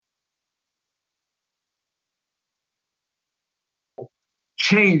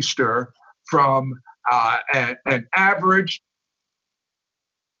changed her from an average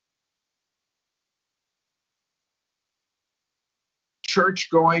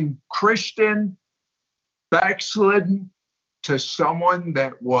church-going Christian, backslidden, to someone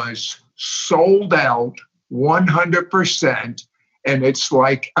that was sold out 100%. And it's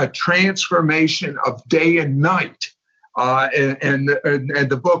like a transformation of day and night. And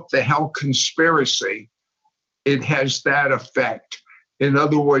the book, The Hell Conspiracy, it has that effect. In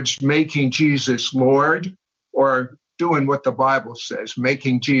other words, making Jesus Lord, or doing what the Bible says,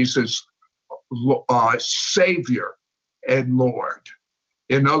 making Jesus Savior and Lord.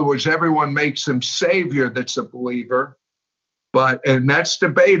 In other words, everyone makes him Savior that's a believer, and that's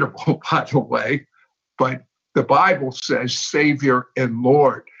debatable, by the way, but the Bible says Savior and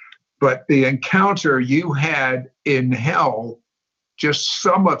Lord. But the encounter you had in hell, just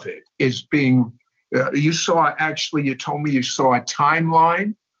some of it is being, you told me you saw a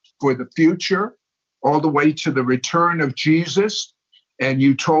timeline for the future, all the way to the return of Jesus. And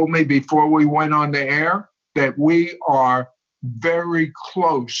you told me before we went on the air that we are very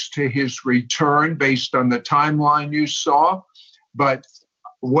close to his return based on the timeline you saw. But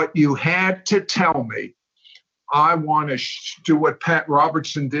what you had to tell me, I want to do what Pat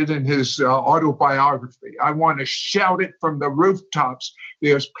Robertson did in his autobiography. I want to shout it from the rooftops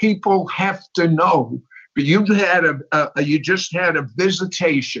because people have to know. But you just had a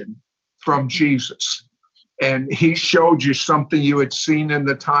visitation from Jesus, and he showed you something you had seen in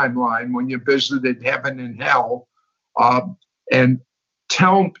the timeline when you visited heaven and hell. And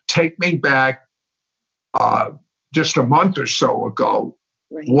take me back just a month or so ago.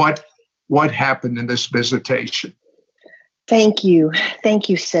 Right. What happened in this visitation? Thank you,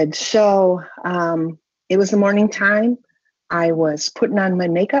 Sid. So it was the morning time. I was putting on my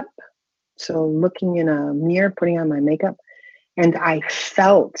makeup, so looking in a mirror, putting on my makeup, and I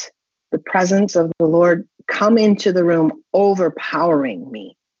felt the presence of the Lord come into the room, overpowering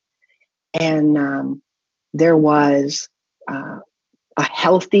me. And there was a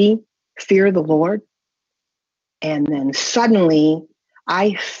healthy fear of the Lord. And then suddenly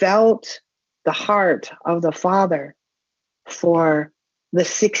I felt the heart of the Father for the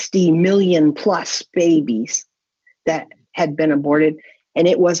 60 million plus babies that had been aborted. And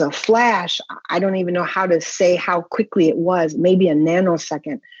it was a flash. I don't even know how to say how quickly it was, maybe a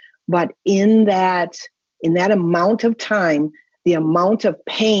nanosecond. But in that amount of time, the amount of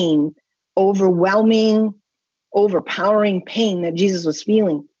pain, overwhelming, overpowering pain that Jesus was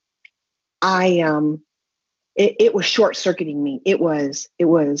feeling, it was short-circuiting me. It was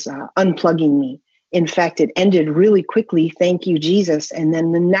unplugging me. In fact, it ended really quickly. Thank you, Jesus. And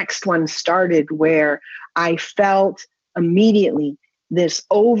then the next one started where I felt immediately this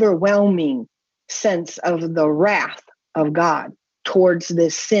overwhelming sense of the wrath of God towards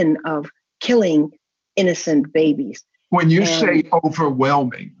this sin of killing innocent babies. When you say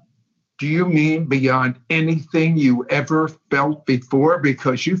overwhelming, do you mean beyond anything you ever felt before?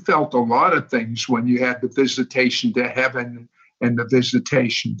 Because you felt a lot of things when you had the visitation to heaven and the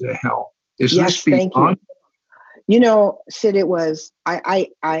visitation to hell. Is this beyond? Thank you. You know, Sid, it was, I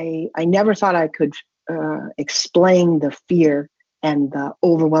never thought I could explain the fear and the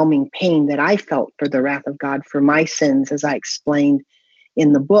overwhelming pain that I felt for the wrath of God for my sins, as I explained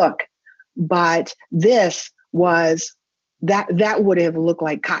in the book. But this was, that would have looked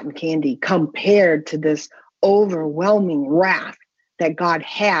like cotton candy compared to this overwhelming wrath that God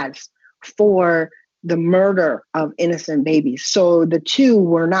has for the murder of innocent babies. So the two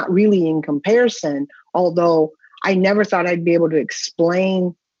were not really in comparison, although I never thought I'd be able to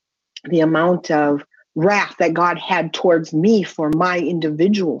explain the amount of wrath that God had towards me for my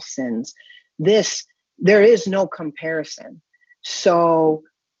individual sins. There is no comparison. So,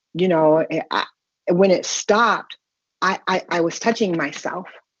 you know, when it stopped, I was touching myself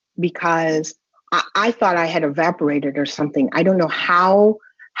because I thought I had evaporated or something. I don't know how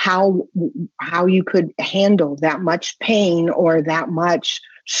you could handle that much pain or that much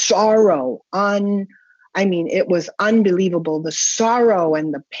sorrow. It was unbelievable. The sorrow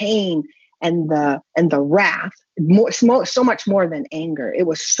and the pain and the wrath, so much more than anger. It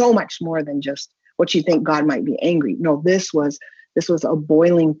was so much more than just what you think God might be angry. No, this was a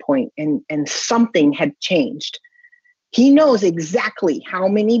boiling point, and something had changed. He knows exactly how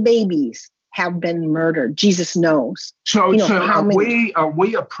many babies have been murdered. Jesus knows. So are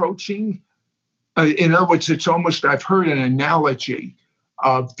we approaching, in other words, it's almost, I've heard an analogy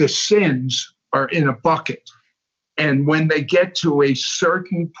of the sins are in a bucket. And when they get to a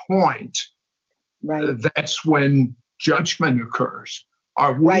certain point, right, that's when judgment occurs.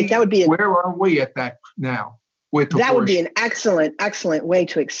 Are we, right, that would be where are we at that now? with that would be abortion. an excellent way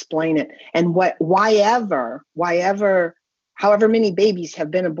to explain it. And however many babies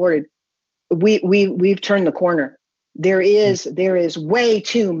have been aborted, we've turned the corner. There is way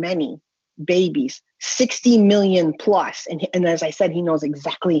too many babies, 60 million plus. And as I said, he knows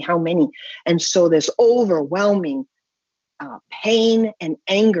exactly how many. And so this overwhelming pain and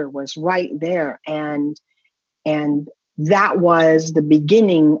anger was right there. And that was the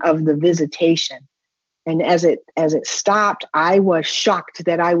beginning of the visitation. And as it stopped, I was shocked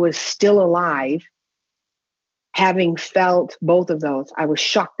that I was still alive, having felt both of those. I was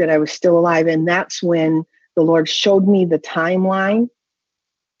shocked that I was still alive. And that's when the Lord showed me the timeline.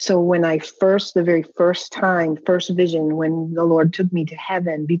 So when the very first vision, when the Lord took me to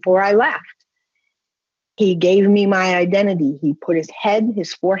heaven before I left, he gave me my identity. He put his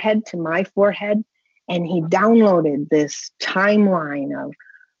forehead to my forehead, and he downloaded this timeline of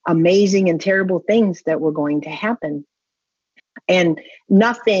amazing and terrible things that were going to happen. And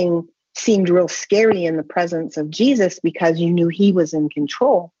nothing seemed real scary in the presence of Jesus because you knew he was in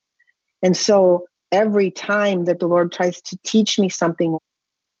control. And so every time that the Lord tries to teach me something,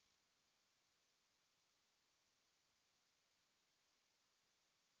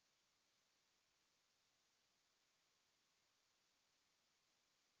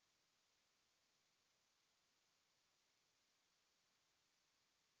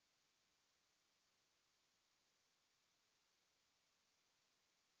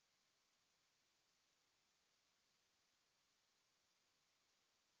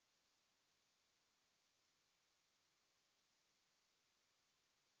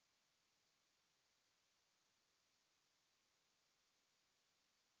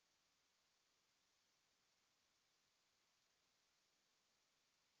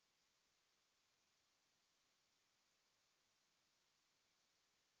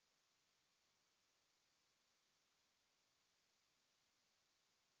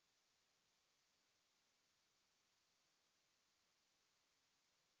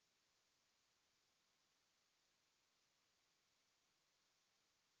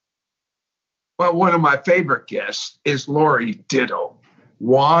 Well, one of my favorite guests is Lori Ditto.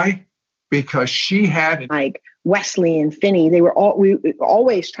 Why? Because she had like Wesley and Finney, we were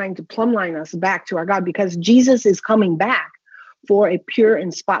always trying to plumb line us back to our God, because Jesus is coming back for a pure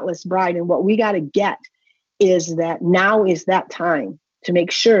and spotless bride. And what we got to get is that now is that time to make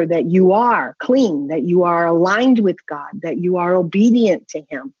sure that you are clean, that you are aligned with God, that you are obedient to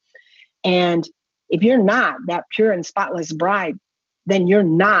him. And if you're not that pure and spotless bride, then you're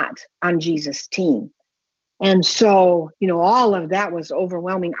not on Jesus' team. And so, all of that was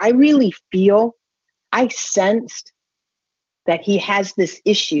overwhelming. I sensed that he has this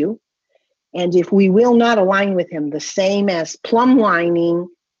issue. And if we will not align with him, the same as plumb lining,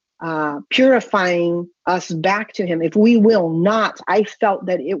 purifying us back to him, if we will not, I felt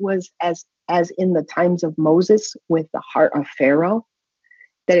that it was as in the times of Moses with the heart of Pharaoh,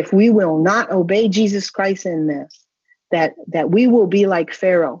 that if we will not obey Jesus Christ in this, that we will be like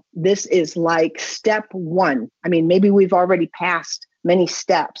Pharaoh. This is like step one. I mean, maybe we've already passed many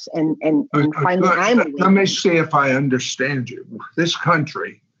steps, and finally let me see if I understand you. This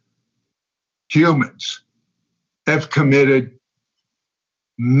country, humans, have committed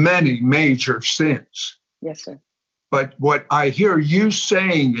many major sins. Yes, sir. But what I hear you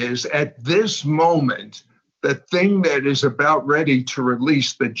saying is, at this moment, the thing that is about ready to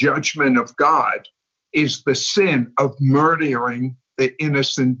release the judgment of God is the sin of murdering the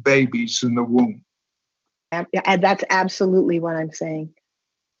innocent babies in the womb. And that's absolutely what I'm saying.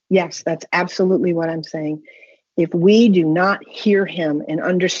 Yes, that's absolutely what I'm saying. If we do not hear him and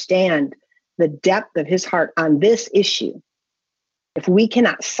understand the depth of his heart on this issue, if we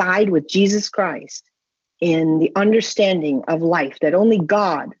cannot side with Jesus Christ in the understanding of life, that only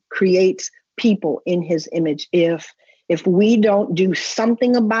God creates people in his image, if we don't do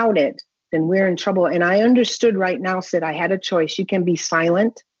something about it, then we're in trouble. And I understood right now, Sid, I had a choice. You can be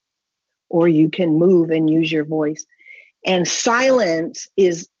silent or you can move and use your voice. And silence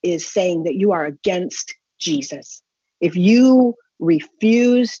is saying that you are against Jesus. If you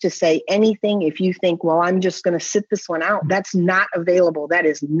refuse to say anything, if you think, well, I'm just going to sit this one out, that's not available. That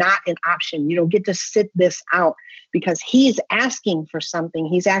is not an option. You don't get to sit this out, because he's asking for something.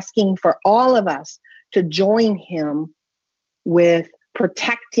 He's asking for all of us to join him with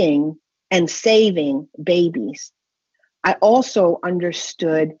protecting and saving babies. I also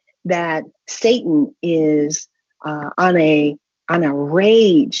understood that Satan is on a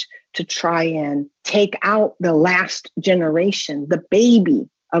rage to try and take out the last generation, the baby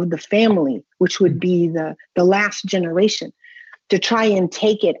of the family, which would be the last generation, to try and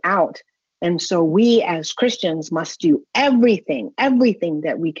take it out. And so we as Christians must do everything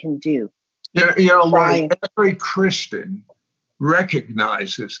that we can do. Lori, every Christian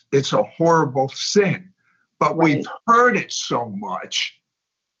recognizes it's a horrible sin, but we've heard it so much,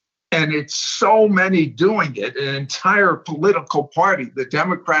 and it's so many doing it. An entire political party, the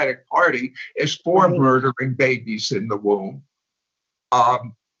Democratic Party, is for murdering babies in the womb.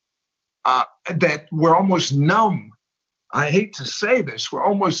 That we're almost numb. I hate to say this, we're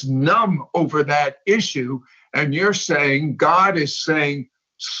almost numb over that issue. And you're saying, God is saying,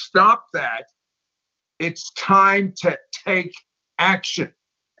 stop that. It's time to take action.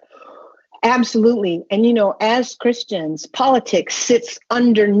 Absolutely. And, as Christians, politics sits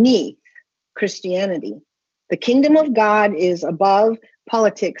underneath Christianity. The kingdom of God is above,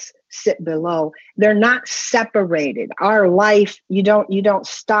 politics sit below. They're not separated. Our life, you don't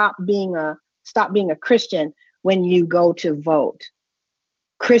stop being a Christian when you go to vote.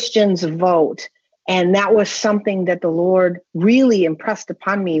 Christians vote. And that was something that the Lord really impressed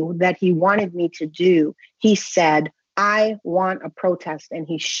upon me that he wanted me to do. He said, I want a protest. And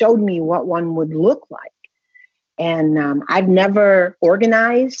he showed me what one would look like. And I've never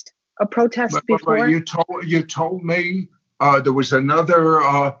organized a protest before. You told me there was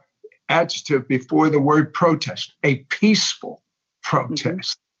another adjective before the word protest, a peaceful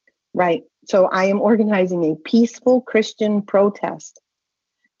protest. Mm-hmm. Right. So I am organizing a peaceful Christian protest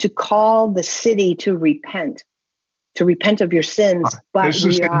to call the city to repent of your sins. But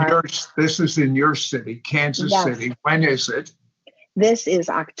this is in your city, Kansas City. When is it? This is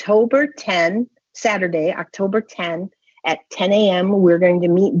October 10, Saturday, October 10 at 10 a.m. We're going to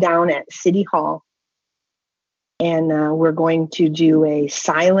meet down at City Hall. And we're going to do a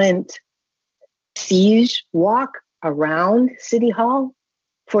silent siege walk around City Hall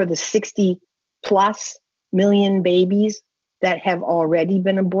for the 60 plus million babies that have already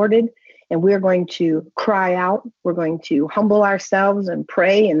been aborted. And we're going to cry out. We're going to humble ourselves and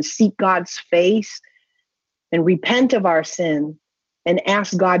pray and seek God's face and repent of our sin and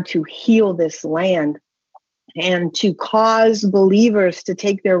ask God to heal this land and to cause believers to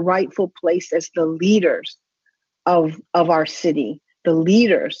take their rightful place as the leaders of our city, the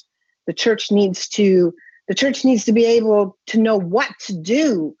leaders. The church needs to be able to know what to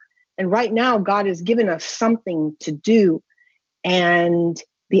do. And right now, God has given us something to do. And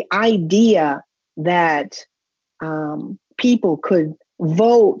the idea that people could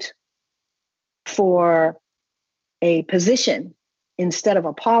vote for a position instead of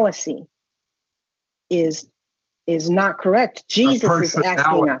a policy is not correct. Jesus is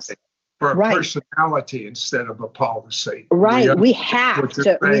asking us for a personality instead of a policy. Right. We have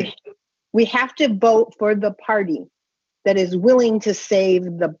to vote for the party that is willing to save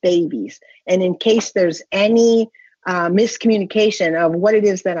the babies. And in case there's any miscommunication of what it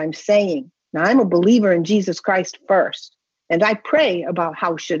is that I'm saying, now I'm a believer in Jesus Christ first, and I pray about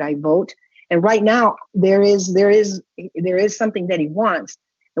how should I vote. And right now there is something that he wants,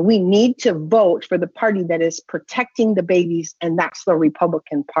 and we need to vote for the party that is protecting the babies, and that's the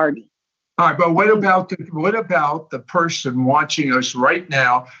Republican Party. All right, but what about the person watching us right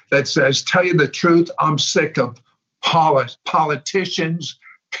now that says, tell you the truth, I'm sick of politicians,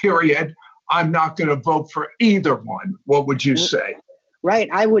 period. I'm not going to vote for either one. What would you say? Right.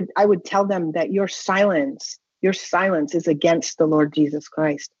 I would tell them that your silence is against the Lord Jesus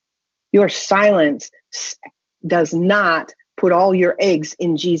Christ. Your silence does not put all your eggs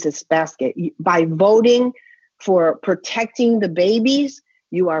in Jesus' basket. By voting for protecting the babies,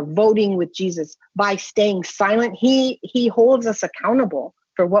 you are voting with Jesus. By staying silent, he holds us accountable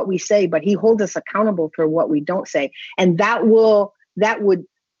for what we say, but he holds us accountable for what we don't say. And that would,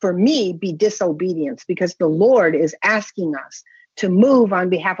 for me, be disobedience, because the Lord is asking us to move on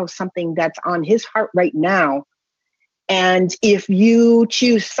behalf of something that's on his heart right now. And if you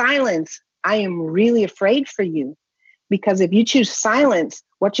choose silence, I am really afraid for you, because if you choose silence,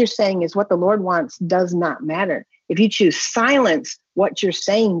 what you're saying is what the Lord wants does not matter. If you choose silence, what you're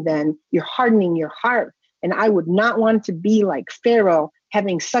saying, then you're hardening your heart. And I would not want to be like Pharaoh,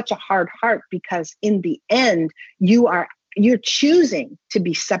 having such a hard heart, because in the end, you're choosing to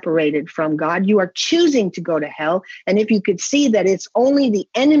be separated from God. You are choosing to go to hell. And if you could see that it's only the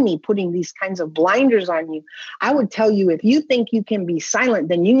enemy putting these kinds of blinders on you, I would tell you, if you think you can be silent,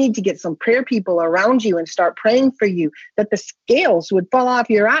 then you need to get some prayer people around you and start praying for you, that the scales would fall off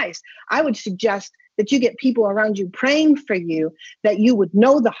your eyes. I would suggest that you get people around you praying for you, that you would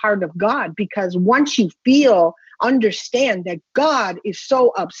know the heart of God. Because once you understand that God is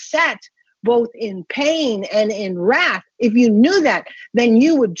so upset, both in pain and in wrath, if you knew that, then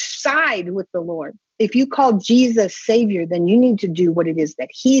you would side with the Lord. if you call Jesus Savior, then you need to do what it is that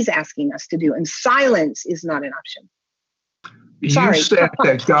he's asking us to do. And silence is not an option. You said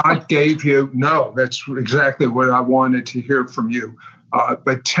that God gave you, no, that's exactly what I wanted to hear from you.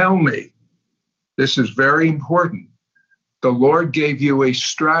 But tell me, this is very important. The Lord gave you a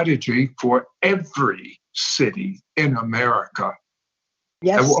strategy for every city in America.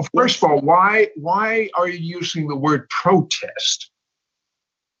 Yes. Well, first of all, why are you using the word protest?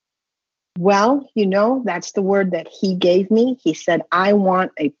 Well, that's the word that he gave me. He said, I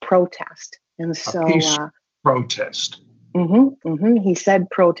want a protest. And so a peaceful protest. He said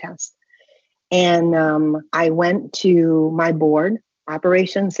protest. And I went to my board,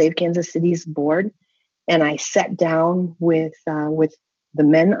 Operation Save Kansas City's board, and I sat down with the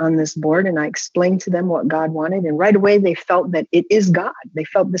men on this board, and I explained to them what God wanted. And right away, they felt that it is God. They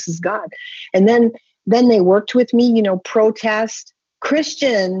felt this is God. And then they worked with me, protest.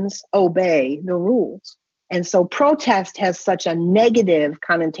 Christians obey the rules. And so protest has such a negative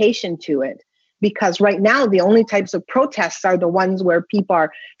connotation to it, because right now the only types of protests are the ones where people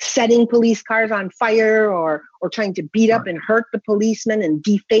are setting police cars on fire or trying to beat up and hurt the policemen and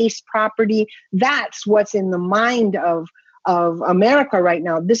deface property. That's what's in the mind of America right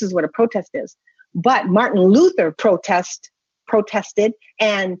now. This is what a protest is. But Martin Luther protested,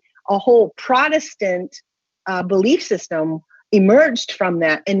 and a whole Protestant belief system emerged from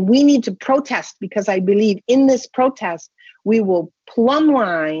that. And we need to protest, because I believe in this protest, we will plumb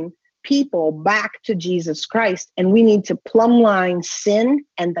line people back to Jesus Christ. And we need to plumb line sin,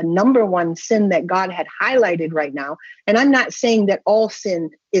 and the number one sin that God had highlighted right now. And I'm not saying that all sin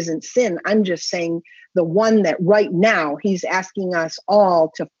isn't sin. I'm just saying the one that right now he's asking us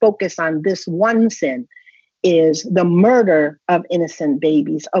all to focus on, this one sin, is the murder of innocent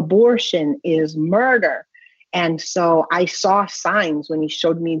babies. Abortion is murder. And so I saw signs when he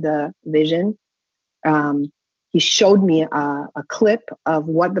showed me the vision. He showed me a clip of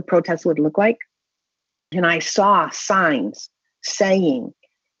what the protest would look like. And I saw signs saying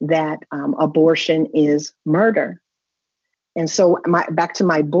that abortion is murder. And so back to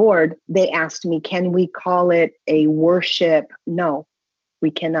my board, they asked me, can we call it a worship? No,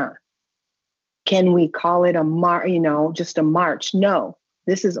 we cannot. Can we call it just a march? No,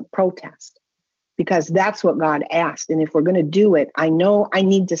 this is a protest, because that's what God asked. And if we're going to do it, I know I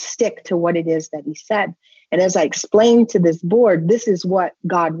need to stick to what it is that he said. And as I explained to this board, this is what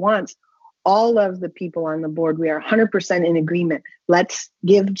God wants. All of the people on the board, we are 100% in agreement. Let's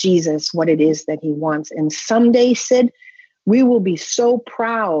give Jesus what it is that he wants. And someday, Sid, we will be so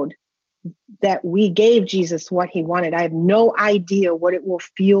proud that we gave Jesus what he wanted. I have no idea what it will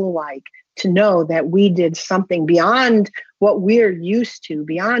feel like to know that we did something beyond what we're used to,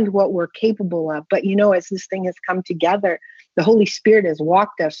 beyond what we're capable of. But as this thing has come together, the Holy Spirit has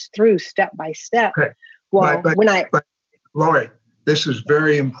walked us through step by step. Okay. Well, but Lori, this is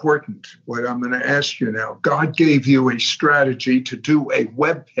very important, what I'm going to ask you now. God gave you a strategy to do a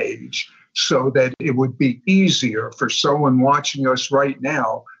web page so that it would be easier for someone watching us right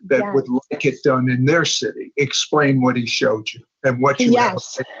now that would like it done in their city. Explain what he showed you and what you have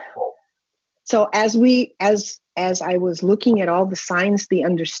available. So as I was looking at all the signs, the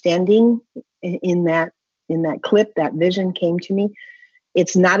understanding in that clip, that vision came to me.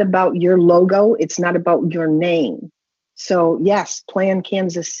 It's not about your logo. It's not about your name. So yes, plan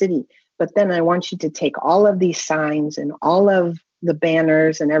Kansas City. But then I want you to take all of these signs and all of the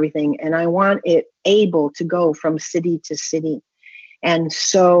banners and everything, and I want it able to go from city to city. And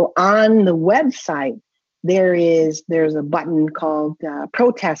so on the website, there's a button called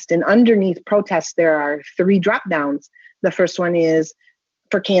protest, and underneath protest, there are 3 drop downs. The first one is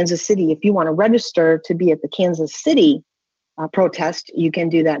for Kansas City. If you want to register to be at the Kansas City protest, you can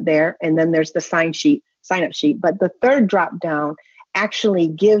do that there. And then there's the sign up sheet. But the third drop down actually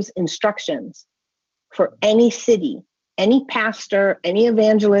gives instructions for any city, any pastor, any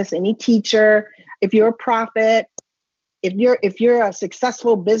evangelist, any teacher. If you're a prophet, if you're a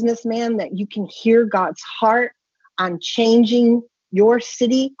successful businessman, that you can hear God's heart on changing your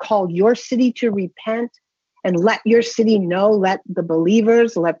city, call your city to repent, and let your city know, let the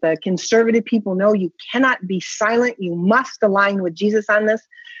believers, let the conservative people know, you cannot be silent. You must align with Jesus on this.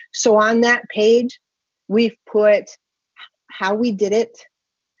 So on that page, we've put how we did it,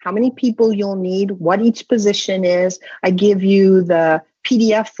 how many people you'll need, what each position is. I give you the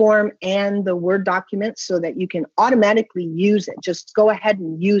PDF form and the Word document so that you can automatically use it. Just go ahead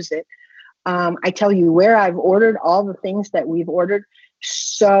and use it. I tell you where I've ordered all the things that we've ordered.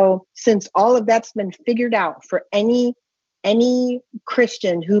 So since all of that's been figured out for any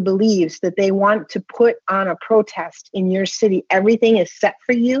Christian who believes that they want to put on a protest in your city, everything is set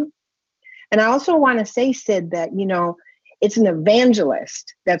for you. And I also want to say, Sid, that, it's an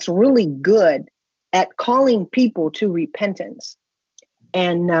evangelist that's really good at calling people to repentance.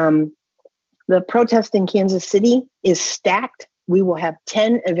 And the protest in Kansas City is stacked. We will have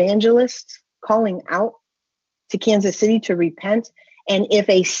 10 evangelists calling out to Kansas City to repent. And if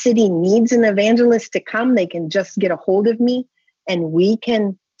a city needs an evangelist to come, they can just get a hold of me and we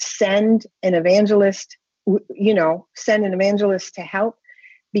can send an evangelist, to help,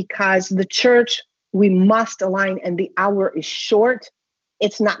 because the church, we must align, and the hour is short.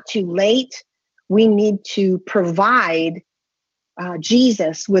 It's not too late. We need to provide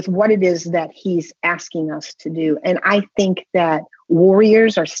Jesus with what it is that he's asking us to do. And I think that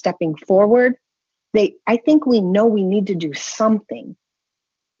warriors are stepping forward. I think we know we need to do something.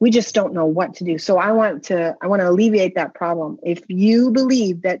 We just don't know what to do. So I want to alleviate that problem. If you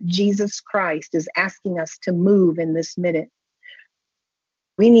believe that Jesus Christ is asking us to move in this minute,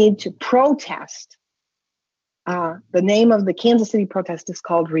 we need to protest. The name of the Kansas City protest is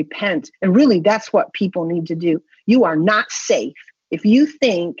called Repent. And really, that's what people need to do. You are not safe. If you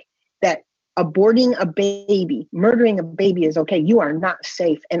think that aborting a baby, murdering a baby is okay, you are not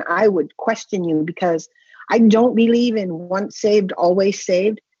safe. And I would question you, because I don't believe in once saved, always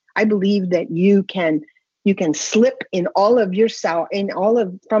saved. I believe that you can slip in all of your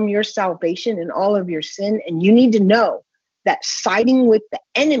from your salvation and all of your sin. And you need to know that siding with the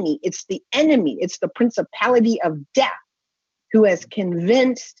enemy, it's the enemy, it's the principality of death who has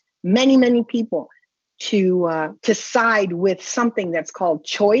convinced many, many people to side with something that's called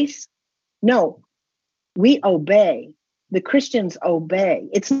choice. No, we obey. The Christians obey.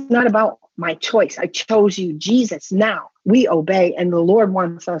 It's not about my choice. I chose you, Jesus. Now we obey, and the Lord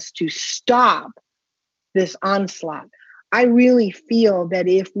wants us to stop this onslaught. I really feel that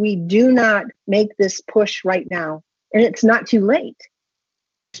if we do not make this push right now, and it's not too late,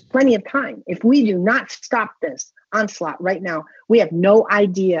 there's plenty of time. If we do not stop this onslaught right now, we have no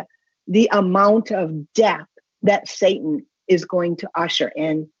idea the amount of death that Satan is going to usher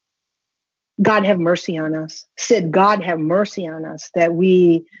in. God have mercy on us. Sid, God have mercy on us that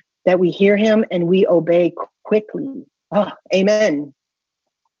we hear him and we obey quickly. Oh, amen.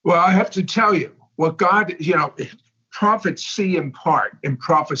 Well, I have to tell you, what God, prophets see in part and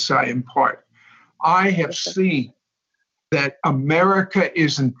prophesy in part. I have seen that America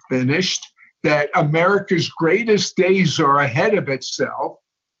isn't finished, that America's greatest days are ahead of itself.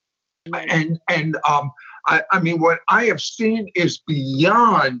 And I mean, what I have seen is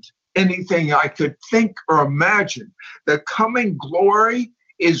beyond anything I could think or imagine. The coming glory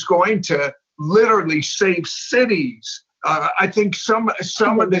is going to literally save cities. I think some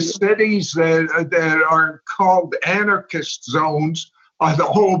of the cities that are called anarchist zones, the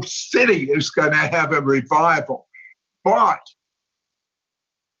whole city is going to have a revival. But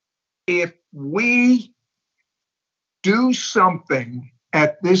if we do something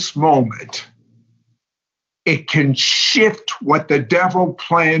at this moment, it can shift what the devil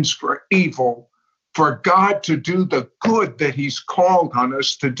plans for evil, for God to do the good that he's called on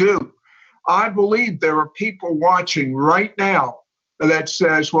us to do. I believe there are people watching right now that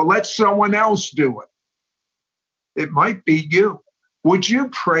says, well, let someone else do it. It might be you. Would you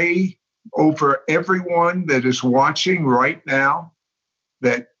pray over everyone that is watching right now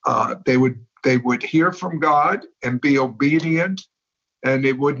that they would hear from God and be obedient, and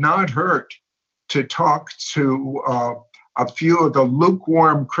it would not hurt to talk to a few of the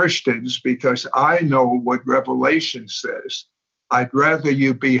lukewarm Christians, because I know what Revelation says. I'd rather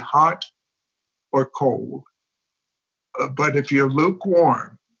you be hot or cold. But if you're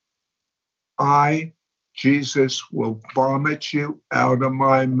lukewarm, Jesus, will vomit you out of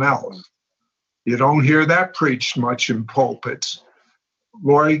my mouth. You don't hear that preached much in pulpits.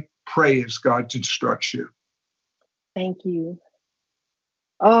 Lori, pray as God instructs you. Thank you.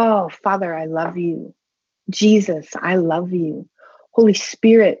 Oh, Father, I love you. Jesus, I love you. Holy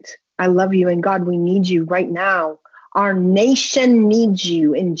Spirit, I love you. And God, we need you right now. Our nation needs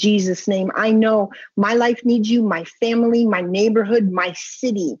you in Jesus' name. I know my life needs you, my family, my neighborhood, my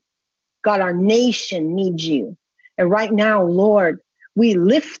city. God, our nation needs you. And right now, Lord, we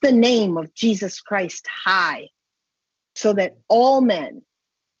lift the name of Jesus Christ high so that all men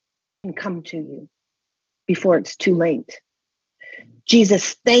can come to you before it's too late.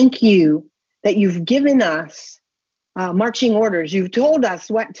 Jesus, thank you that you've given us marching orders. You've told us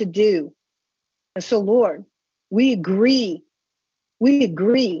what to do. And so, Lord, we agree. We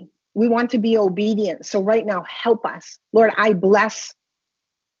agree. We want to be obedient. So right now, help us. Lord, I bless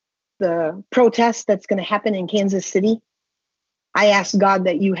the protest that's going to happen in Kansas City. I ask God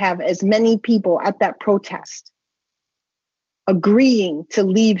that you have as many people at that protest agreeing to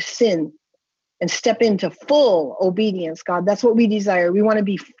leave sin and step into full obedience, God. That's what we desire. We want to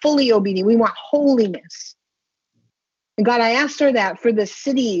be fully obedient. We want holiness. And God, I asked her that for the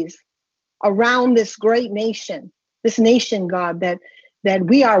cities around this great nation, God, that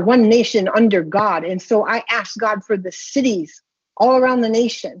we are one nation under God. And so I ask God for the cities all around the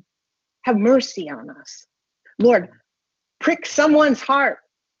nation. Have mercy on us. Lord, prick someone's heart.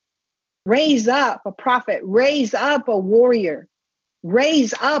 Raise up a prophet. Raise up a warrior.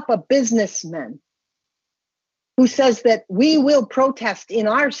 Raise up a businessman who says that we will protest in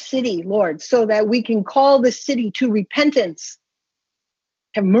our city, Lord, so that we can call the city to repentance.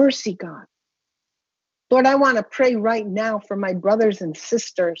 Have mercy, God. Lord, I want to pray right now for my brothers and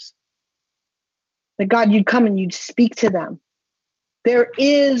sisters, that God, you'd come and you'd speak to them. There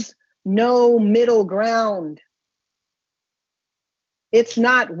is no middle ground. It's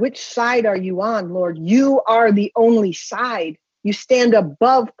not which side are you on, Lord. You are the only side. You stand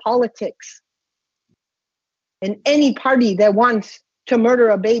above politics. And any party that wants to murder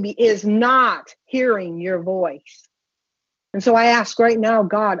a baby is not hearing your voice. And so I ask right now,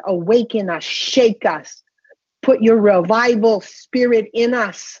 God, awaken us, shake us, put your revival spirit in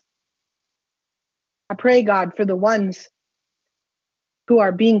us. I pray, God, for the ones who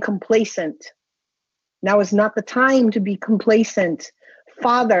are being complacent. Now is not the time to be complacent.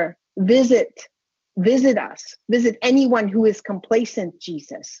 Father, visit us. Visit anyone who is complacent,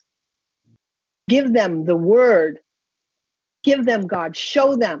 Jesus. Give them the word. Give them, God,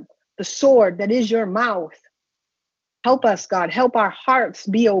 show them the sword that is your mouth. Help us, God. Help our hearts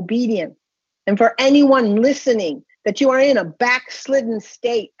be obedient. And for anyone listening, that you are in a backslidden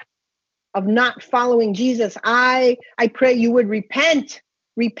state of not following Jesus, I pray you would repent.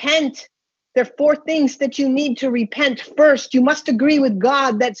 Repent. There are 4 things that you need to repent. First, you must agree with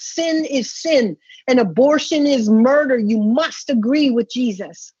God that sin is sin and abortion is murder. You must agree with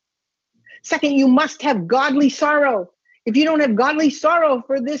Jesus. Second, you must have godly sorrow. If you don't have godly sorrow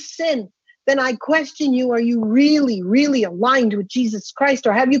for this sin, then I question you, are you really, really aligned with Jesus Christ,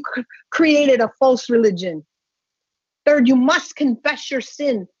 or have you created a false religion? Third, you must confess your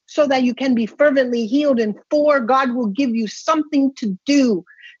sin so that you can be fervently healed. And 4, God will give you something to do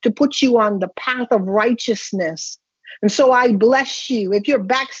to put you on the path of righteousness. And so I bless you. If you're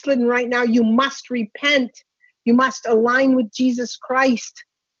backslidden right now, you must repent. You must align with Jesus Christ.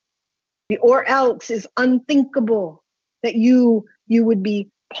 Or else is unthinkable that you would be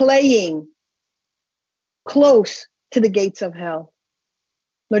playing close to the gates of hell.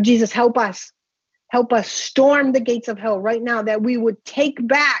 Lord Jesus, help us. Help us storm the gates of hell right now, that we would take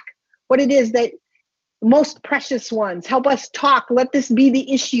back what it is that most precious ones. Help us talk. Let this be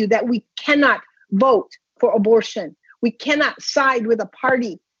the issue, that we cannot vote for abortion. We cannot side with a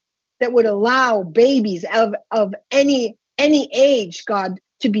party that would allow babies of any age, God,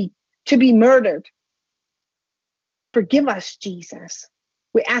 to be murdered. Forgive us, Jesus.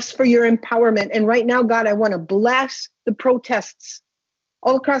 We ask for your empowerment. And right now, God, I want to bless the protests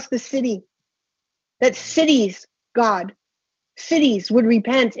all across the city, that cities, God, cities would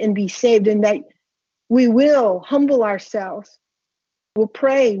repent and be saved, and that we will humble ourselves. We'll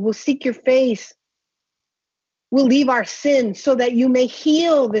pray. We'll seek your face. We'll leave our sins so that you may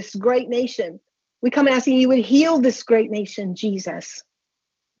heal this great nation. We come asking you would heal this great nation, Jesus.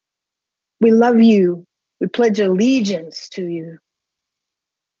 We love you. We pledge allegiance to you.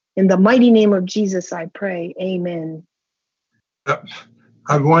 In the mighty name of Jesus, I pray. Amen.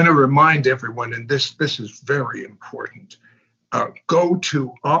 I want to remind everyone, and this is very important, go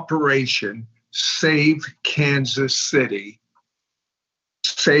to Operation Save Kansas City,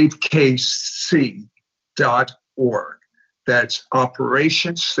 savekc.org. That's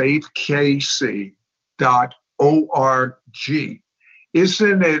Operation SaveKC.org.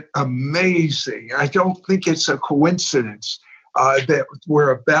 Isn't it amazing? I don't think it's a coincidence that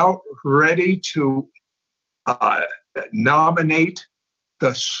we're about ready to nominate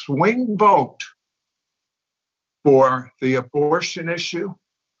the swing vote for the abortion issue,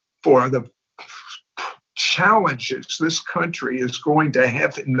 for the challenges this country is going to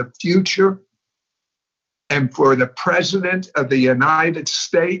have in the future. And for the president of the United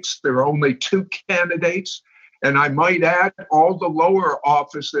States, there are only 2 candidates. And I might add, all the lower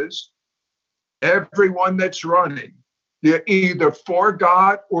offices, everyone that's running, you're either for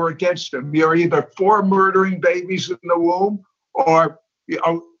God or against him. You're either for murdering babies in the womb or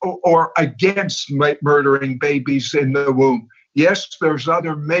against murdering babies in the womb. Yes, there's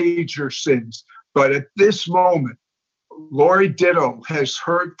other major sins, but at this moment, Lori Ditto has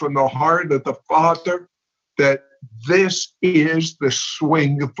heard from the heart of the Father that this is the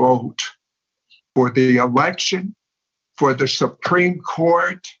swing vote for the election, for the Supreme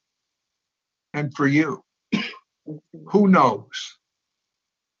Court, And for you, who knows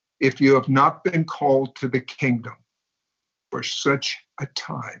if you have not been called to the kingdom for such a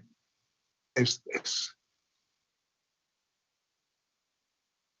time as this?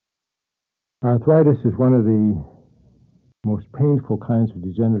 Arthritis is one of the most painful kinds of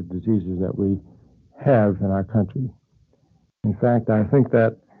degenerative diseases that we have in our country. In fact, I think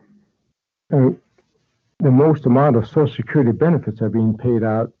that the most amount of Social Security benefits are being paid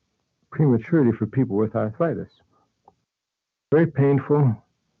out prematurely for people with arthritis. Very painful,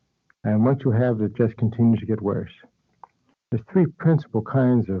 and once you have it, it just continues to get worse. There's three principal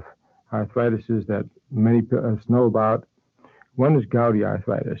kinds of arthritis that many of us know about. One is gouty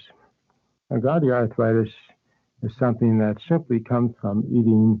arthritis. Now, gouty arthritis is something that simply comes from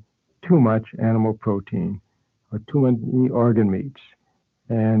eating too much animal protein or too many organ meats.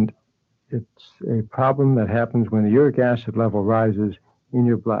 And it's a problem that happens when the uric acid level rises in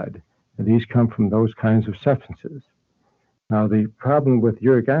your blood. And these come from those kinds of substances. Now, the problem with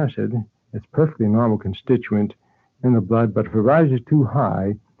uric acid, it's a perfectly normal constituent in the blood, but if it rises too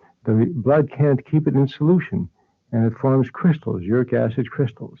high, the blood can't keep it in solution, and it forms crystals, uric acid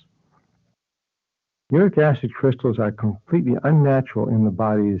crystals. Uric acid crystals are completely unnatural in the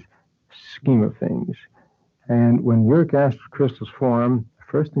body's scheme of things. And when uric acid crystals form, the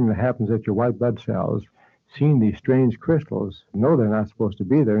first thing that happens is that your white blood cells, seeing these strange crystals, know they're not supposed to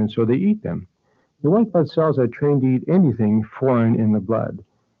be there, and so they eat them. Your white blood cells are trained to eat anything foreign in the blood.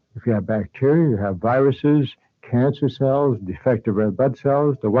 If you have bacteria, you have viruses, cancer cells, defective red blood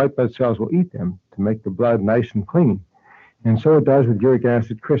cells, the white blood cells will eat them to make the blood nice and clean. And so it does with uric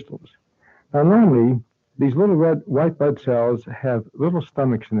acid crystals. Now, normally, these little white blood cells have little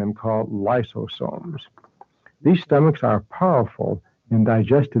stomachs in them called lysosomes. These stomachs are powerful in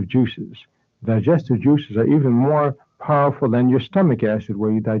digestive juices. Digestive juices are even more powerful than your stomach acid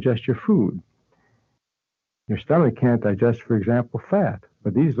where you digest your food. Your stomach can't digest, for example, fat,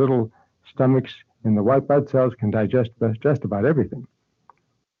 but these little stomachs in the white blood cells can digest just about everything.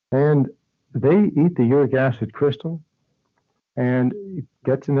 And they eat the uric acid crystal, and it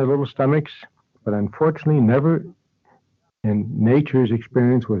gets in their little stomachs, but unfortunately never in nature's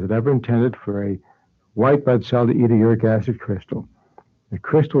experience was it ever intended for a white blood cell to eat a uric acid crystal. The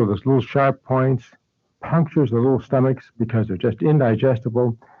crystal with its little sharp points punctures the little stomachs because they're just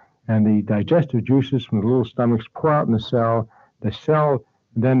indigestible, and the digestive juices from the little stomachs pour out in the cell. The cell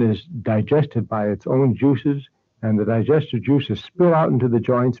then is digested by its own juices, and the digestive juices spill out into the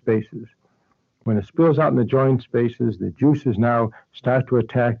joint spaces. When it spills out in the joint spaces, the juices now start to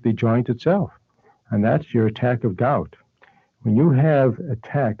attack the joint itself, and that's your attack of gout. When you have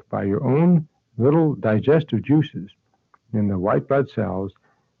attacked by your own little digestive juices in the white blood cells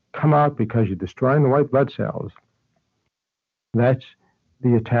come out because you're destroying the white blood cells, that's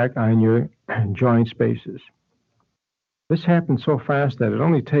the attack on your joint spaces. This happens so fast that it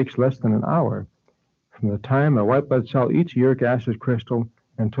only takes less than an hour from the time a white blood cell eats a uric acid crystal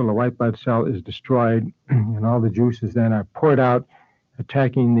until the white blood cell is destroyed, and all the juices then are poured out,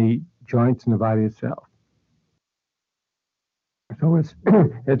 attacking the joints in the body itself. So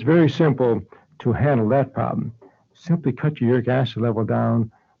it's very simple to handle that problem. Simply cut your uric acid level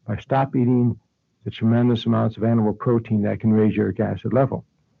down by stop eating the tremendous amounts of animal protein that can raise uric acid level.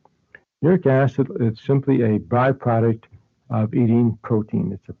 Uric acid is simply a byproduct of eating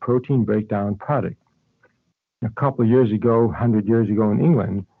protein. It's a protein breakdown product. A couple of years ago, 100 years ago in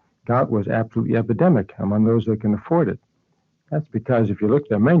England, gout was absolutely epidemic among those that can afford it. That's because if you look at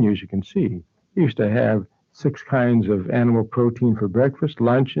their menus, you can see they used to have 6 kinds of animal protein for breakfast,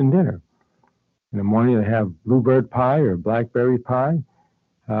 lunch, and dinner. In the morning, they have bluebird pie or blackberry pie,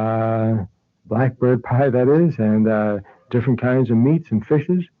 blackbird pie, that is, and different kinds of meats and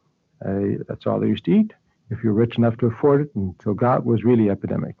fishes. That's all they used to eat if you're rich enough to afford it, and so gout was really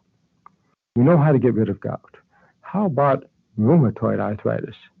epidemic. We know how to get rid of gout. How about rheumatoid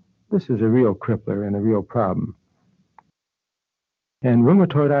arthritis? This is a real crippler and a real problem. And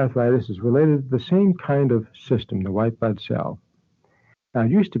rheumatoid arthritis is related to the same kind of system, the white blood cell. Now,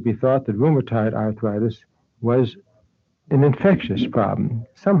 it used to be thought that rheumatoid arthritis was an infectious problem,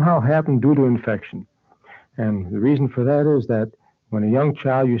 somehow happened due to infection. And the reason for that is that when a young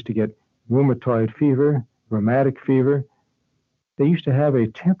child used to get rheumatoid fever, rheumatic fever, they used to have a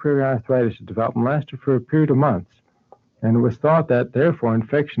temporary arthritis that developed and lasted for a period of months. And it was thought that, therefore,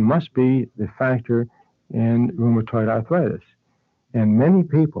 infection must be the factor in rheumatoid arthritis. And many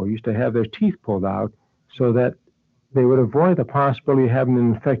people used to have their teeth pulled out so that they would avoid the possibility of having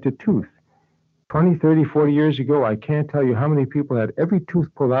an infected tooth. 20, 30, 40 years ago, I can't tell you how many people had every tooth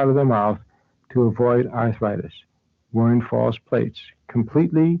pulled out of their mouth to avoid arthritis, wearing false plates,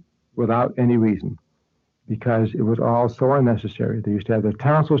 completely without any reason, because it was all so unnecessary. They used to have their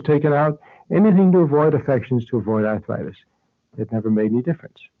tonsils taken out, anything to avoid affections, to avoid arthritis. It never made any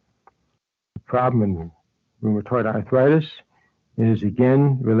difference. The problem in rheumatoid arthritis is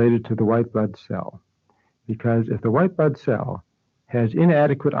again related to the white blood cell, because if the white blood cell has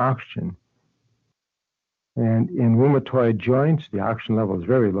inadequate oxygen, and in rheumatoid joints the oxygen level is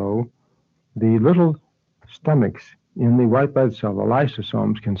very low, the little stomachs in the white blood cell, the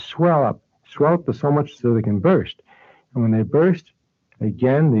lysosomes, can swell up to so much so they can burst. And when they burst,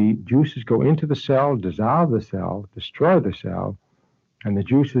 again, the juices go into the cell, dissolve the cell, destroy the cell, and the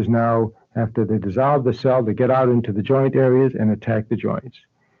juices now, after they dissolve the cell, they get out into the joint areas and attack the joints.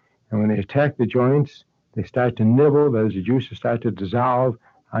 And when they attack the joints, they start to nibble, as the juices start to dissolve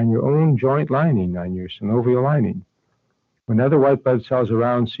on your own joint lining, on your synovial lining. When other white blood cells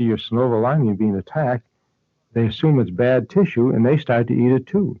around see your synovial lining being attacked, they assume it's bad tissue and they start to eat it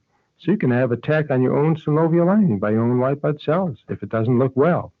too. So you can have attack on your own synovial lining by your own white blood cells if it doesn't look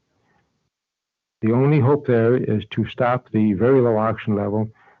well. The only hope there is to stop the very low oxygen level.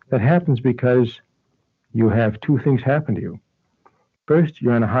 That happens because you have two things happen to you. First,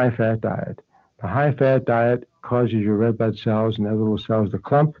 you're on a high-fat diet. The high-fat diet causes your red blood cells and other little cells to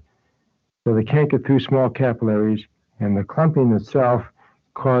clump, so they can't get through small capillaries, and the clumping itself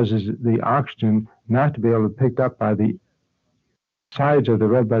causes the oxygen not to be able to be picked up by the sides of the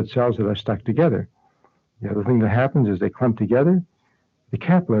red blood cells that are stuck together. The other thing that happens is they clump together, the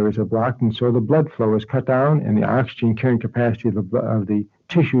capillaries are blocked, and so the blood flow is cut down, and the oxygen carrying capacity of the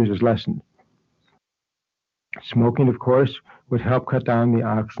tissues is lessened. Smoking, of course, would help cut down the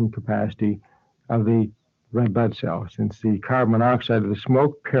oxygen capacity of the red blood cell, since the carbon monoxide of the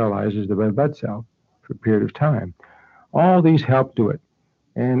smoke paralyzes the red blood cell for a period of time. All these help do it.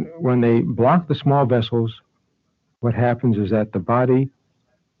 And when they block the small vessels, what happens is that the body,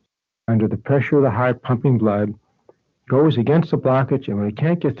 under the pressure of the heart pumping blood, goes against the blockage, and when it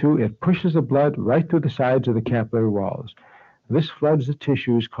can't get through, it pushes the blood right through the sides of the capillary walls. This floods the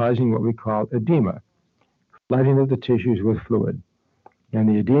tissues, causing what we call edema, flooding of the tissues with fluid. And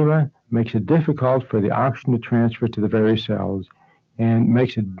the edema makes it difficult for the oxygen to transfer to the various cells, and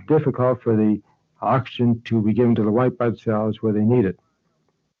makes it difficult for the oxygen to be given to the white blood cells where they need it.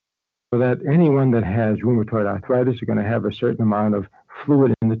 So that anyone that has rheumatoid arthritis is going to have a certain amount of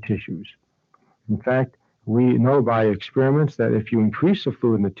fluid in the tissues. In fact, we know by experiments that if you increase the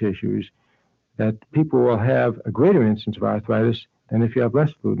fluid in the tissues, that people will have a greater incidence of arthritis than if you have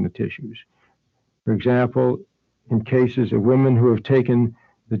less fluid in the tissues. For example, in cases of women who have taken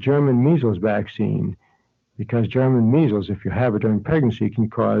the German measles vaccine, because German measles, if you have it during pregnancy, can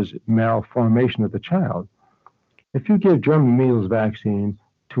cause malformation of the child. If you give German measles vaccine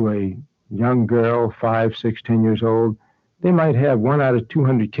to a young girl, 5, 6, 10 years old, they might have 1 out of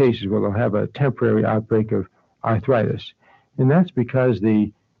 200 cases where they'll have a temporary outbreak of arthritis. And that's because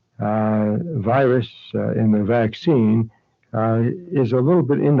the virus in the vaccine is a little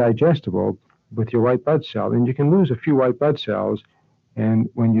bit indigestible with your white blood cell. And you can lose a few white blood cells, and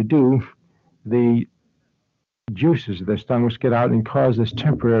when you do, the juices of the stomach get out and cause this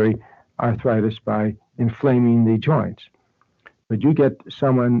temporary arthritis by inflaming the joints. But you get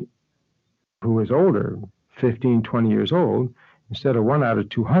someone who is older, 15, 20 years old, instead of 1 out of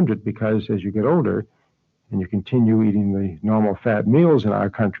 200, because as you get older and you continue eating the normal fat meals in our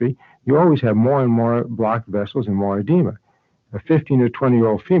country, you always have more and more blocked vessels and more edema. A 15 or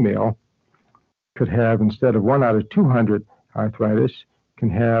 20-year-old female could have, instead of 1 out of 200 arthritis, can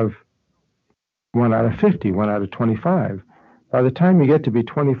have 1 out of 50, 1 out of 25. By the time you get to be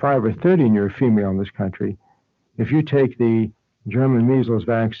 25 or 30 and you're a female in this country, if you take the German measles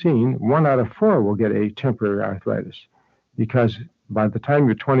vaccine, 1 out of 4 will get a temporary arthritis, because by the time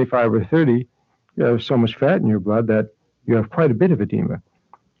you're 25 or 30, you have so much fat in your blood that you have quite a bit of edema.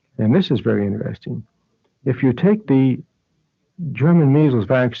 And this is very interesting. If you take the German measles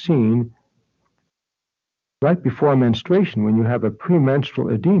vaccine right before menstruation, when you have a premenstrual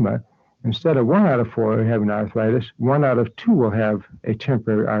edema, instead of 1 out of 4 having arthritis, 1 out of 2 will have a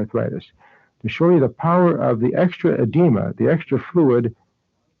temporary arthritis. To show you the power of the extra edema, the extra fluid,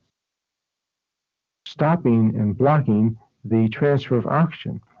 stopping and blocking the transfer of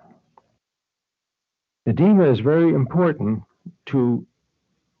oxygen. Edema is very important to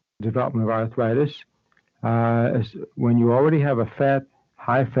development of arthritis. When you already have a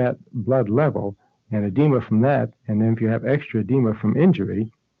high fat blood level and edema from that, and then if you have extra edema from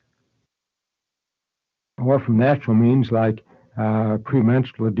injury or from natural means like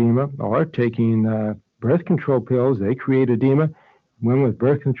premenstrual edema, or taking birth control pills, they create edema. Women with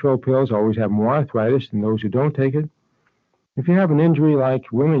birth control pills always have more arthritis than those who don't take it. If you have an injury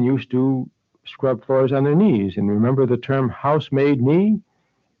like women used to scrub floors on their knees, and remember the term housemaid knee?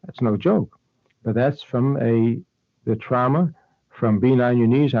 That's no joke. But that's from the trauma from being on your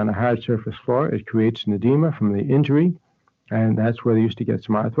knees on a hard surface floor. It creates an edema from the injury, and that's where they used to get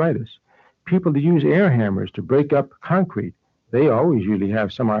some arthritis. People that use air hammers to break up concrete, they always usually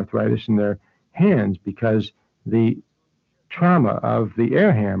have some arthritis in their hands because the trauma of the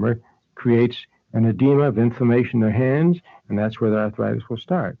air hammer creates an edema of inflammation in their hands, and that's where the arthritis will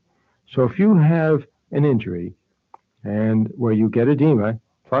start. So if you have an injury and where you get edema,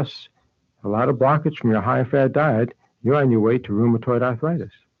 plus a lot of blockage from your high-fat diet, you're on your way to rheumatoid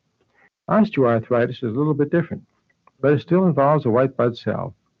arthritis. Osteoarthritis is a little bit different, but it still involves a white blood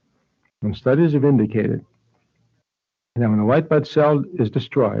cell. And studies have indicated that when the white blood cell is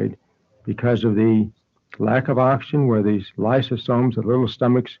destroyed because of the lack of oxygen, where these lysosomes, the little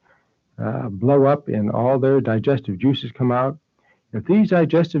stomachs, blow up and all their digestive juices come out, if these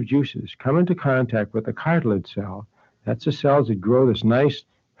digestive juices come into contact with the cartilage cell, that's the cells that grow this nice,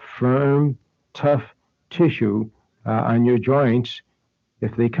 firm, tough tissue on your joints.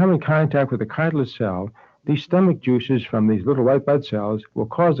 If they come in contact with the cartilage cell, these stomach juices from these little white blood cells will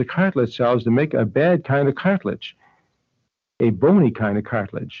cause the cartilage cells to make a bad kind of cartilage, a bony kind of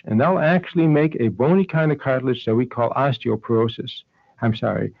cartilage. And they'll actually make a bony kind of cartilage that we call osteoarthritis.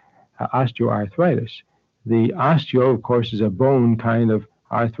 The osteo, of course, is a bone kind of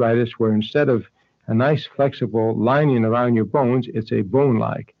arthritis where instead of a nice flexible lining around your bones, it's a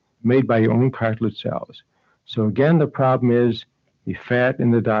bone-like, made by your own cartilage cells. So again, the problem is the fat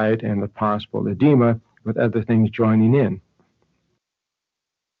in the diet and the possible edema with other things joining in.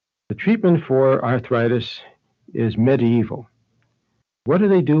 The treatment for arthritis is medieval. What do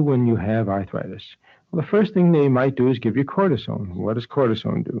they do when you have arthritis? Well, the first thing they might do is give you cortisone. What does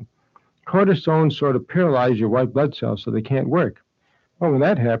cortisone do? Cortisone sort of paralyzes your white blood cells so they can't work. Well, when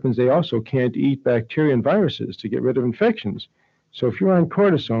that happens, they also can't eat bacteria and viruses to get rid of infections. So if you're on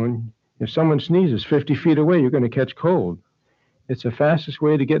cortisone, if someone sneezes 50 feet away, you're going to catch cold. It's the fastest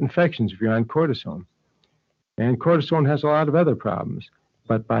way to get infections if you're on cortisone. And cortisone has a lot of other problems.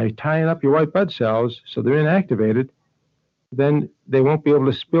 But by tying up your white blood cells so they're inactivated, then they won't be able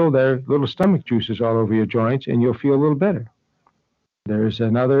to spill their little stomach juices all over your joints, and you'll feel a little better. There's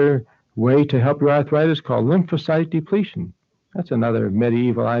another way to help your arthritis called lymphocyte depletion. That's another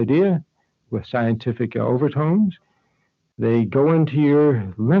medieval idea with scientific overtones. They go into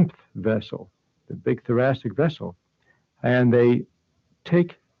your lymph vessel, the big thoracic vessel, and they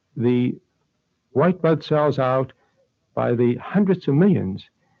take the white blood cells out by the hundreds of millions.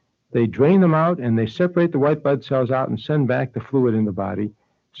 They drain them out and they separate the white blood cells out and send back the fluid in the body.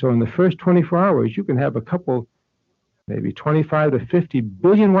 So in the first 24 hours, you can have a couple, maybe 25 to 50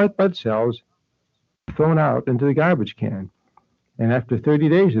 billion white blood cells thrown out into the garbage can. And after 30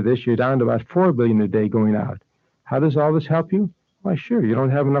 days of this, you're down to about 4 billion a day going out. How does all this help you? Why, sure, you don't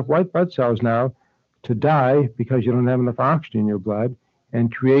have enough white blood cells now to die because you don't have enough oxygen in your blood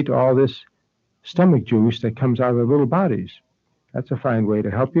and create all this stomach juice that comes out of the little bodies. That's a fine way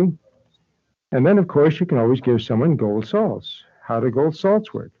to help you. And then, of course, you can always give someone gold salts. How do gold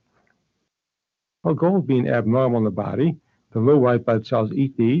salts work? Well, gold being abnormal in the body, the little white blood cells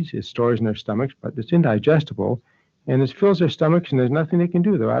eat these. It stores in their stomachs, but it's indigestible, and it fills their stomachs, and there's nothing they can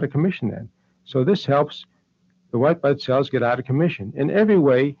do. They're out of commission then. So this helps the white blood cells get out of commission. In every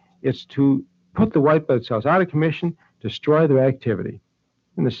way, it's to put the white blood cells out of commission, destroy their activity.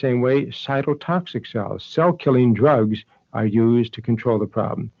 In the same way, cytotoxic cells, cell-killing drugs, are used to control the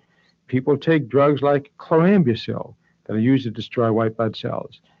problem. People take drugs like chlorambucil that are used to destroy white blood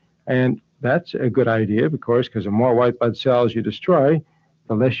cells. And that's a good idea, of course, because the more white blood cells you destroy,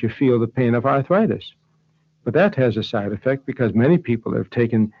 the less you feel the pain of arthritis. But that has a side effect because many people have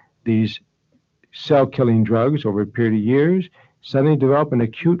taken these cell-killing drugs over a period of years, suddenly develop an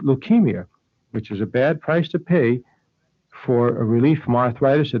acute leukemia, which is a bad price to pay for a relief from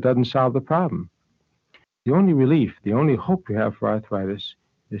arthritis that doesn't solve the problem. The only relief, the only hope you have for arthritis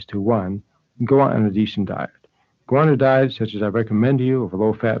is to, one, go on a decent diet. Go on a diet such as I recommend to you of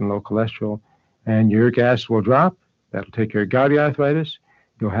low fat and low cholesterol, and your uric acid will drop. That'll take care of gouty arthritis.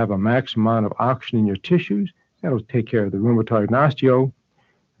 You'll have a maximum amount of oxygen in your tissues. That'll take care of the rheumatoid and osteo.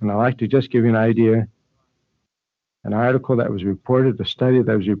 And I'd like to just give you an idea, an article that was reported, a study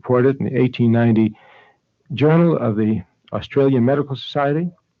that was reported in the 1890 Journal of the Australian Medical Society.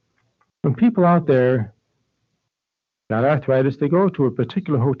 When people out there got arthritis, they go to a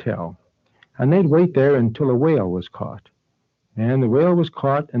particular hotel, and they'd wait there until a whale was caught. And the whale was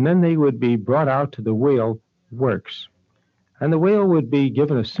caught, and then they would be brought out to the whale works. And the whale would be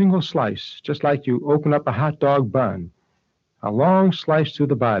given a single slice, just like you open up a hot dog bun. a long slice through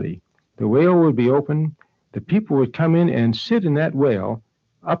the body. The whale would be open. The people would come in and sit in that whale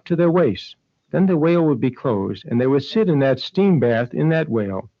up to their waist. Then the whale would be closed, and they would sit in that steam bath in that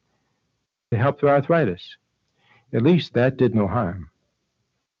whale to help their arthritis. At least that did no harm.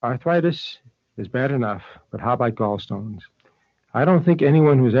 Arthritis is bad enough, but how about gallstones? I don't think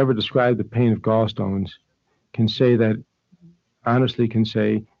anyone who's ever described the pain of gallstones honestly can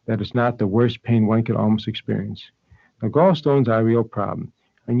say that it's not the worst pain one could almost experience. Now, gallstones are a real problem,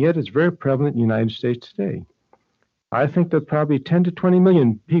 and yet it's very prevalent in the United States today. I think that probably 10 to 20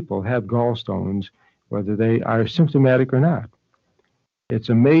 million people have gallstones, whether they are symptomatic or not. It's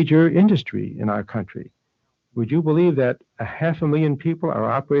a major industry in our country. Would you believe that 500,000 people are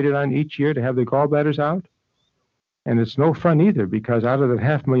operated on each year to have their gallbladders out? And it's no fun either, because out of that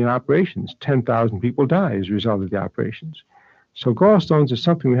 500,000 operations, 10,000 people die as a result of the operations. So gallstones is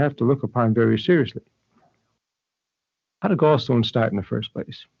something we have to look upon very seriously. How do gallstones start in the first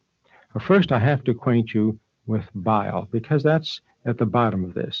place? Well, first, I have to acquaint you with bile, because that's at the bottom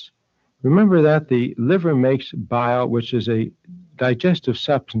of this. Remember that the liver makes bile, which is a digestive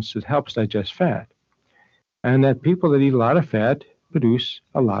substance that helps digest fat, and that people that eat a lot of fat produce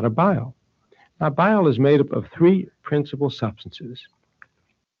a lot of bile. Now, bile is made up of three principal substances.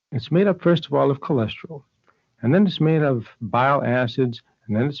 It's made up, first of all, of cholesterol, and then it's made of bile acids,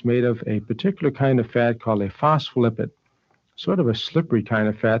 and then it's made of a particular kind of fat called a phospholipid, sort of a slippery kind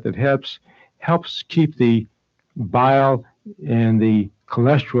of fat that helps keep the bile and the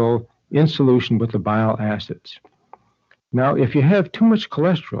cholesterol in solution with the bile acids. Now, if you have too much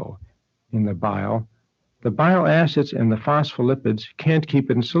cholesterol in the bile acids and the phospholipids can't keep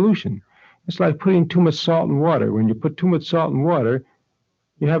it in solution. It's like putting too much salt in water. When you put too much salt in water,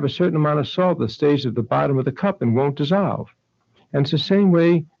 you have a certain amount of salt that stays at the bottom of the cup and won't dissolve. And it's the same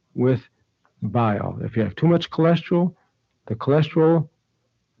way with bile. If you have too much cholesterol, the cholesterol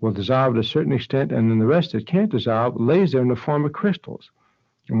will dissolve to a certain extent, and then the rest that can't dissolve lays there in the form of crystals.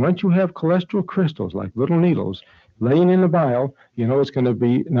 And once you have cholesterol crystals, like little needles, laying in the bile, you know it's going to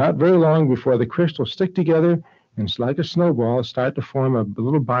be not very long before the crystals stick together, and it's like a snowball, start to form a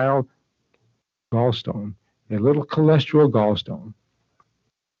little bile gallstone, a little cholesterol gallstone.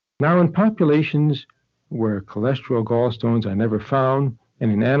 Now, in populations where cholesterol gallstones are never found,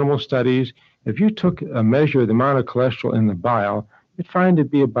 and in animal studies, if you took a measure of the amount of cholesterol in the bile, you'd find it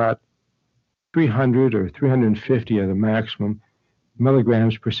be about 300 or 350 of the maximum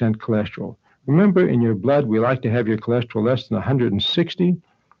milligrams percent cholesterol. Remember, in your blood, we like to have your cholesterol less than 160.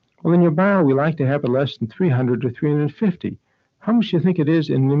 Well, in your bile, we like to have it less than 300 or 350. How much do you think it is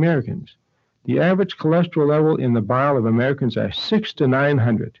in the Americans? The average cholesterol level in the bile of Americans are 600 to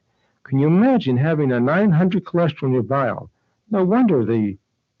 900. Can you imagine having a 900 cholesterol in your bile? No wonder the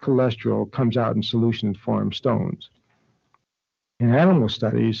cholesterol comes out in solution and forms stones. In animal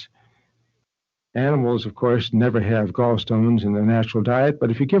studies, animals, of course, never have gallstones in their natural diet,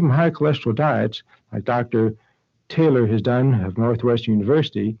 but if you give them high cholesterol diets, like Dr. Taylor has done of Northwestern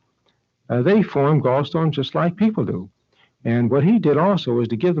University, they form gallstones just like people do. And what he did also was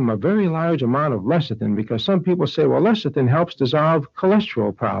to give them a very large amount of lecithin, because some people say, well, lecithin helps dissolve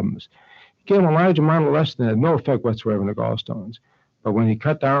cholesterol problems. He gave them a large amount of lecithin, had no effect whatsoever on the gallstones. But when he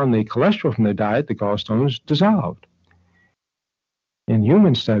cut down the cholesterol from their diet, the gallstones dissolved. In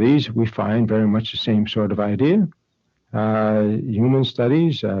human studies, we find very much the same sort of idea. Human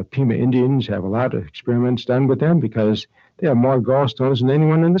studies, Pima Indians have a lot of experiments done with them because they have more gallstones than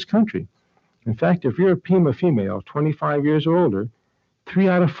anyone in this country. In fact, if you're a Pima female, 25 years or older, 3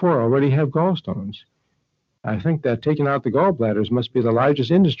 out of 4 already have gallstones. I think that taking out the gallbladders must be the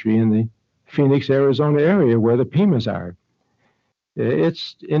largest industry in the Phoenix, Arizona area where the Pimas are.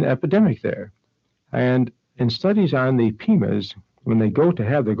 It's an epidemic there. And in studies on the Pimas, when they go to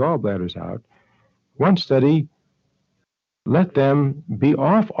have their gallbladders out, one study let them be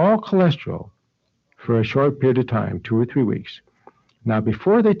off all cholesterol for a short period of time, 2 or 3 weeks. Now,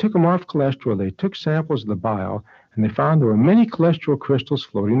 before they took them off cholesterol, they took samples of the bile, and they found there were many cholesterol crystals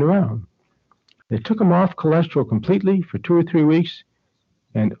floating around. They took them off cholesterol completely for 2 or 3 weeks,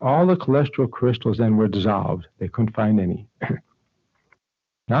 and all the cholesterol crystals then were dissolved. They couldn't find any.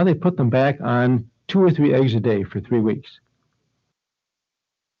 Now they put them back on 2 or 3 eggs a day for 3 weeks.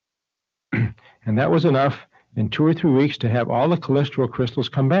 And that was enough in 2 or 3 weeks to have all the cholesterol crystals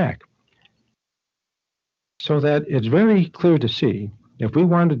come back. So that it's very clear to see, if we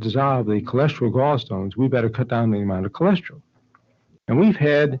want to dissolve the cholesterol gallstones, we better cut down the amount of cholesterol. And we've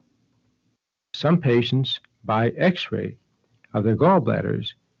had some patients by x-ray of their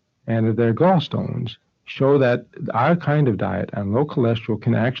gallbladders and of their gallstones show that our kind of diet on low cholesterol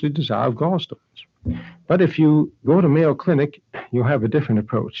can actually dissolve gallstones. But if you go to Mayo Clinic, you'll have a different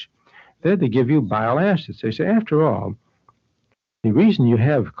approach. There they give you bile acids. They say, after all, the reason you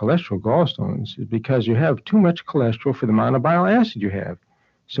have cholesterol gallstones is because you have too much cholesterol for the amount of bile acid you have.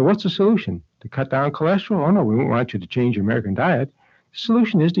 So what's the solution? To cut down cholesterol? Oh, no, we won't want you to change your American diet. The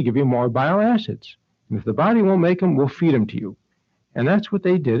solution is to give you more bile acids. And if the body won't make them, we'll feed them to you. And that's what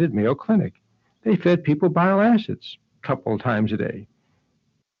they did at Mayo Clinic. They fed people bile acids a couple of times a day.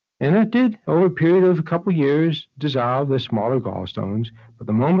 And that did, over a period of a couple of years, dissolve the smaller gallstones. But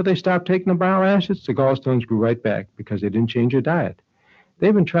the moment they stopped taking the bile acids, the gallstones grew right back because they didn't change their diet.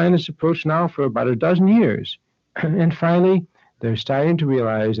 They've been trying this approach now for about a dozen years. And finally, they're starting to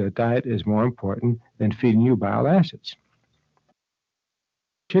realize that diet is more important than feeding you bile acids.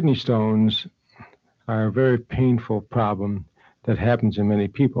 Kidney stones are a very painful problem that happens in many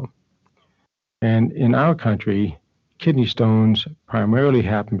people. And in our country, kidney stones primarily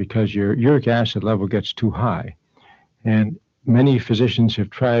happen because your uric acid level gets too high. And many physicians have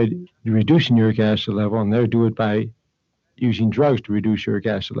tried reducing uric acid level, and they do it by using drugs to reduce uric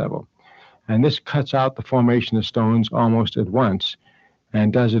acid level. And this cuts out the formation of stones almost at once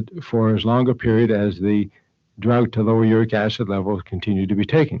and does it for as long a period as the drug to lower uric acid levels continue to be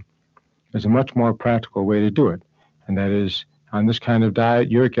taken. There's a much more practical way to do it, and that is, on this kind of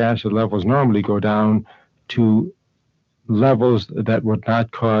diet, uric acid levels normally go down to levels that would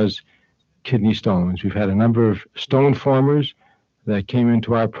not cause kidney stones. We've had a number of stone formers that came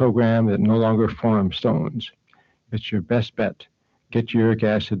into our program that no longer form stones. It's your best bet. Get your uric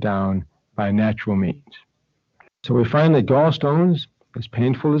acid down by natural means. So we find that gallstones, as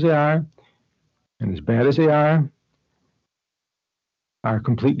painful as they are and as bad as they are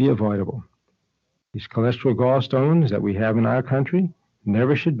completely avoidable. These cholesterol gallstones that we have in our country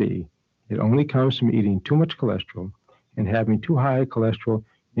never should be. It only comes from eating too much cholesterol and having too high cholesterol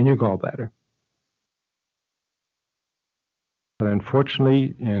in your gallbladder. But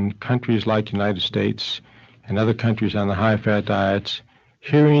unfortunately, in countries like the United States and other countries on the high-fat diets,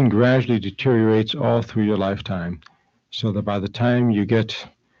 hearing gradually deteriorates all through your lifetime, so that by the time you get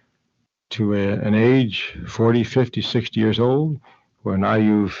to an age, 40, 50, 60 years old, where now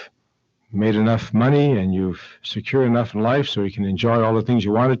you've made enough money and you've secured enough in life so you can enjoy all the things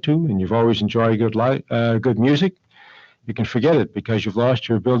you wanted to, and you've always enjoyed good music, you can forget it because you've lost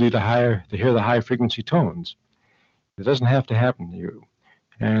your ability to hear the high-frequency tones. It doesn't have to happen to you.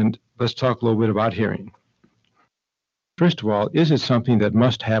 And let's talk a little bit about hearing. First of all, is it something that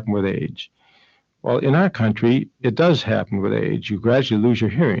must happen with age? Well, in our country, it does happen with age. You gradually lose your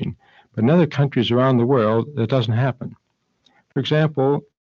hearing. But in other countries around the world, that doesn't happen. For example,